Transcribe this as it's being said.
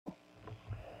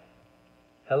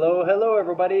Hello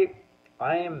everybody.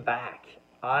 I am back.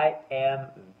 I am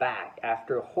back.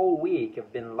 After a whole week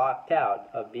of being locked out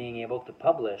of being able to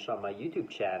publish on my YouTube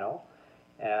channel.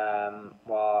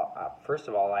 First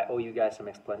of all, I owe you guys some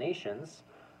explanations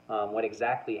what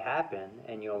exactly happened,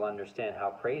 and you'll understand how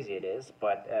crazy it is.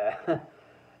 But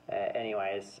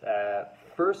anyways,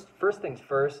 first things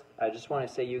first, I just want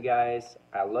to say, you guys,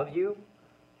 I love you.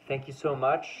 Thank you so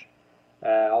much.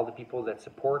 All the people that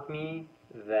support me,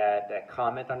 that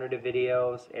comment under the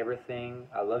videos, everything.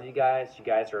 I love you guys. You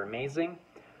guys are amazing.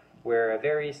 We're a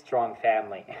very strong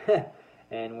family.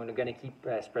 And we're going to keep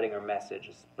spreading our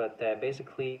messages. But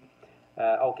basically,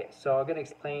 okay, so I'm going to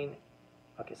explain.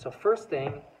 Okay, so first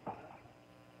thing,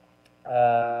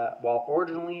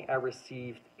 originally I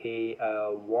received a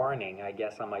warning, I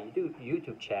guess, on my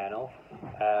YouTube channel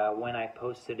when I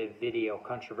posted a video,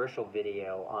 controversial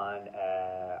video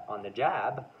on the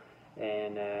jab.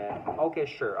 And okay,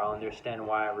 sure, I understand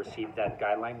why I received that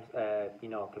guideline,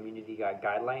 community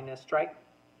guideline strike.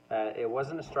 It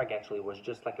wasn't a strike, actually. It was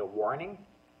just like a warning.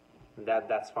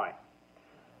 That's fine.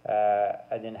 I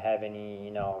didn't have any,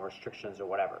 restrictions or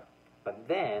whatever. But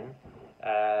then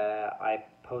I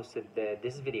posted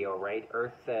this video, right?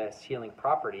 Earth sealing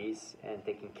properties and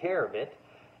taking care of it.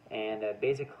 And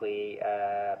basically,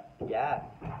 yeah,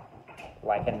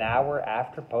 like an hour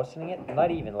after posting it, not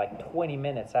even, like 20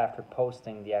 minutes after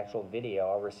posting the actual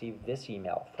video, I received this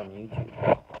email from YouTube.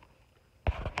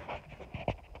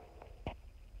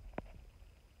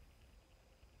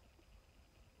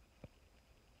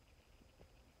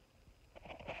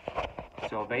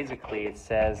 So basically it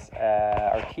says,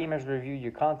 our team has reviewed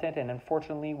your content, and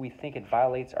unfortunately we think it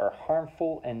violates our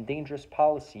harmful and dangerous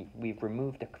policy. We've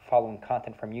removed the following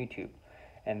content from YouTube.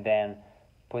 And then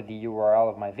put the URL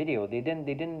of my video. They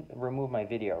didn't remove my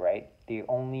video, right? They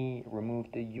only removed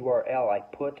the URL I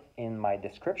put in my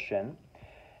description.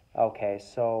 Okay,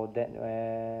 so then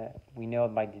we know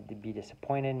it might be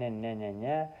disappointed,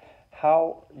 and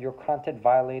how your content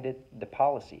violated the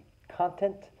policy.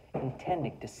 Content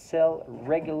intending to sell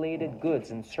regulated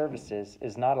goods and services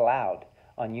is not allowed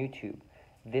on YouTube.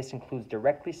 This includes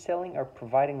directly selling or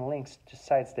providing links to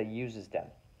sites that uses them.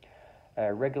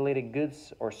 Regulated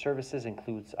goods or services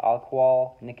includes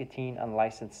alcohol, nicotine,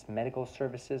 unlicensed medical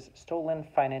services, stolen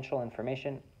financial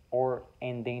information, or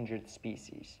endangered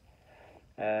species.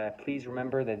 Please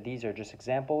remember that these are just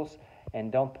examples,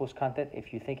 and don't post content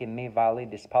if you think it may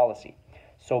violate this policy.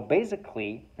 So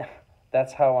basically,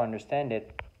 that's how I understand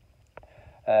it.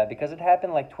 Because it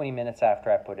happened like 20 minutes after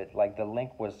I put it. Like the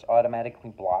link was automatically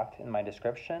blocked in my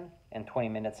description, and 20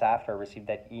 minutes after I received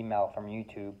that email from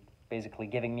YouTube, basically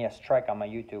giving me a strike on my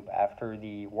YouTube after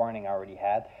the warning I already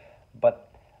had.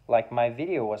 But like my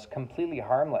video was completely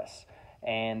harmless,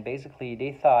 and basically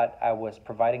they thought I was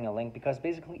providing a link, because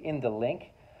basically in the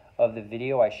link of the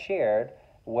video I shared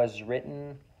was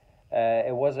written,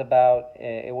 it was about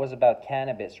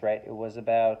cannabis, right? It was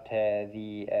about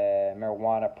the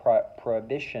marijuana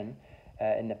prohibition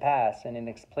in the past, and it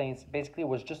explains, basically it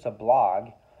was just a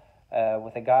blog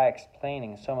with a guy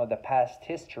explaining some of the past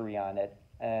history on it,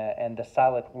 and the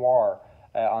silent war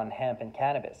on hemp and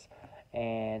cannabis.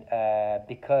 And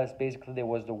because basically there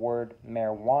was the word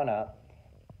marijuana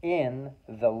in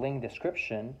the link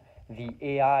description, the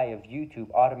AI of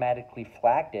YouTube automatically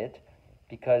flagged it,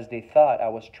 because they thought I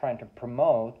was trying to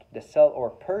promote the sale or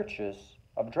purchase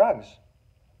of drugs,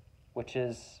 which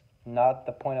is not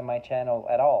the point of my channel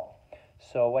at all.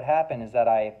 So what happened is that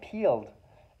I appealed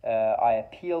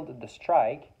the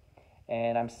strike,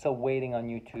 and I'm still waiting on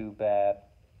YouTube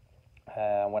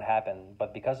what happened.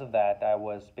 But because of that, I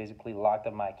was basically locked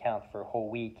on my account for a whole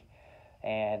week,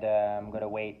 and I'm gonna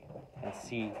wait and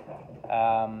see.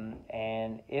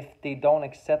 And if they don't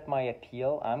accept my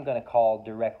appeal, I'm gonna call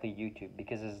directly YouTube,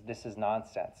 because this is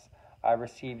nonsense. I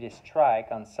received a strike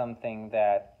on something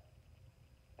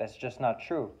that's just not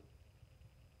true.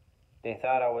 They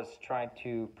thought I was trying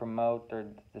to promote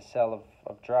the sale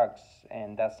of drugs,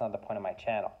 and that's not the point of my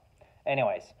channel.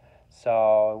 Anyways,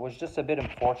 so it was just a bit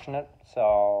unfortunate.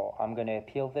 So I'm going to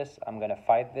appeal this. I'm going to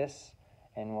fight this,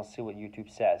 and we'll see what YouTube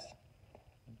says.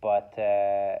 But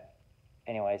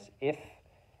anyways,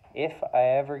 if I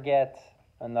ever get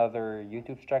another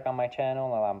YouTube strike on my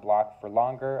channel and I'm blocked for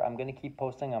longer, I'm going to keep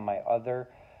posting on my other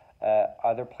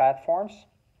platforms.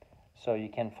 So you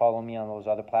can follow me on those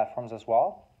other platforms as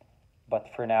well. But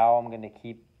for now, I'm going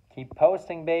to keep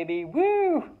posting, baby.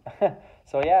 Woo!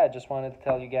 So yeah, I just wanted to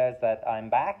tell you guys that I'm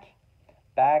back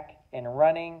and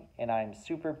running, and I'm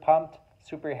super pumped,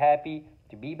 super happy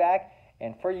to be back.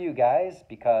 And for you guys,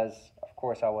 because of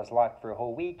course I was locked for a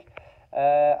whole week,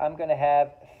 I'm going to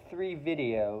have 3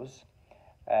 videos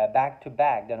back to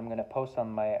back that I'm going to post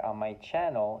on my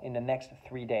channel in the next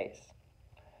 3 days,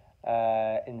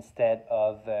 instead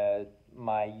of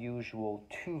my usual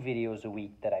 2 videos a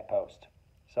week that I post.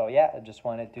 So yeah, I just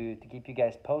wanted to keep you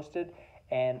guys posted,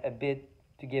 and a bit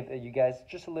to give you guys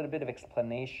just a little bit of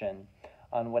explanation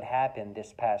on what happened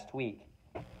this past week.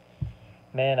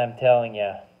 Man, I'm telling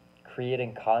you,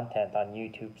 creating content on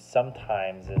YouTube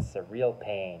sometimes is a real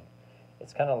pain.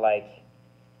 It's kind of like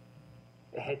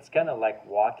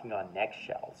walking on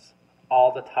eggshells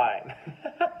all the time.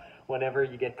 Whenever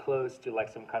you get close to like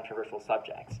some controversial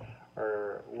subjects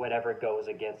or whatever goes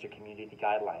against your community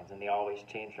guidelines, and they always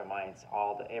change their minds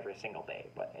every single day.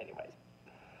 But anyways,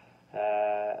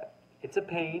 it's a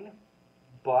pain,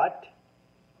 but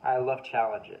I love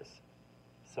challenges,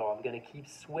 so I'm gonna keep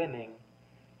swimming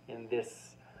in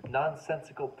this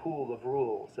nonsensical pool of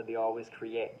rules that they always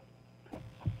create.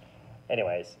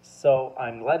 Anyways, so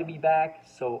I'm glad to be back.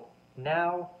 So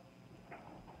now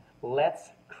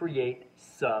let's create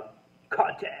some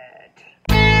content.